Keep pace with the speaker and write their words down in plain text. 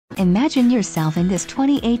Imagine yourself in this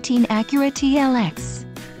 2018 Acura TLX.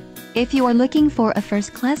 If you are looking for a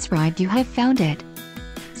first-class ride, you have found it.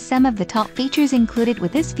 Some of the top features included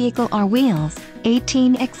with this vehicle are wheels,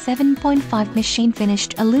 18x7.5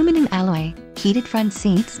 machine-finished aluminum alloy, heated front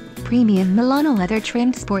seats, premium Milano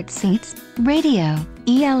leather-trimmed sports seats, radio,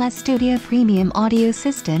 ELS Studio premium audio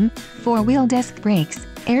system, four-wheel disc brakes,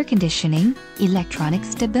 air conditioning, electronic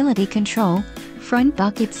stability control, front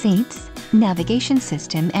bucket seats, navigation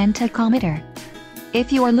system and tachometer.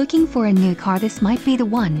 If you are looking for a new car, this might be the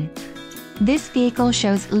one. This vehicle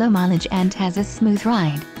shows low mileage and has a smooth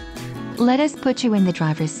ride. Let us put you in the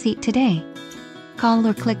driver's seat today. Call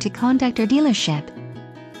or click to contact our dealership.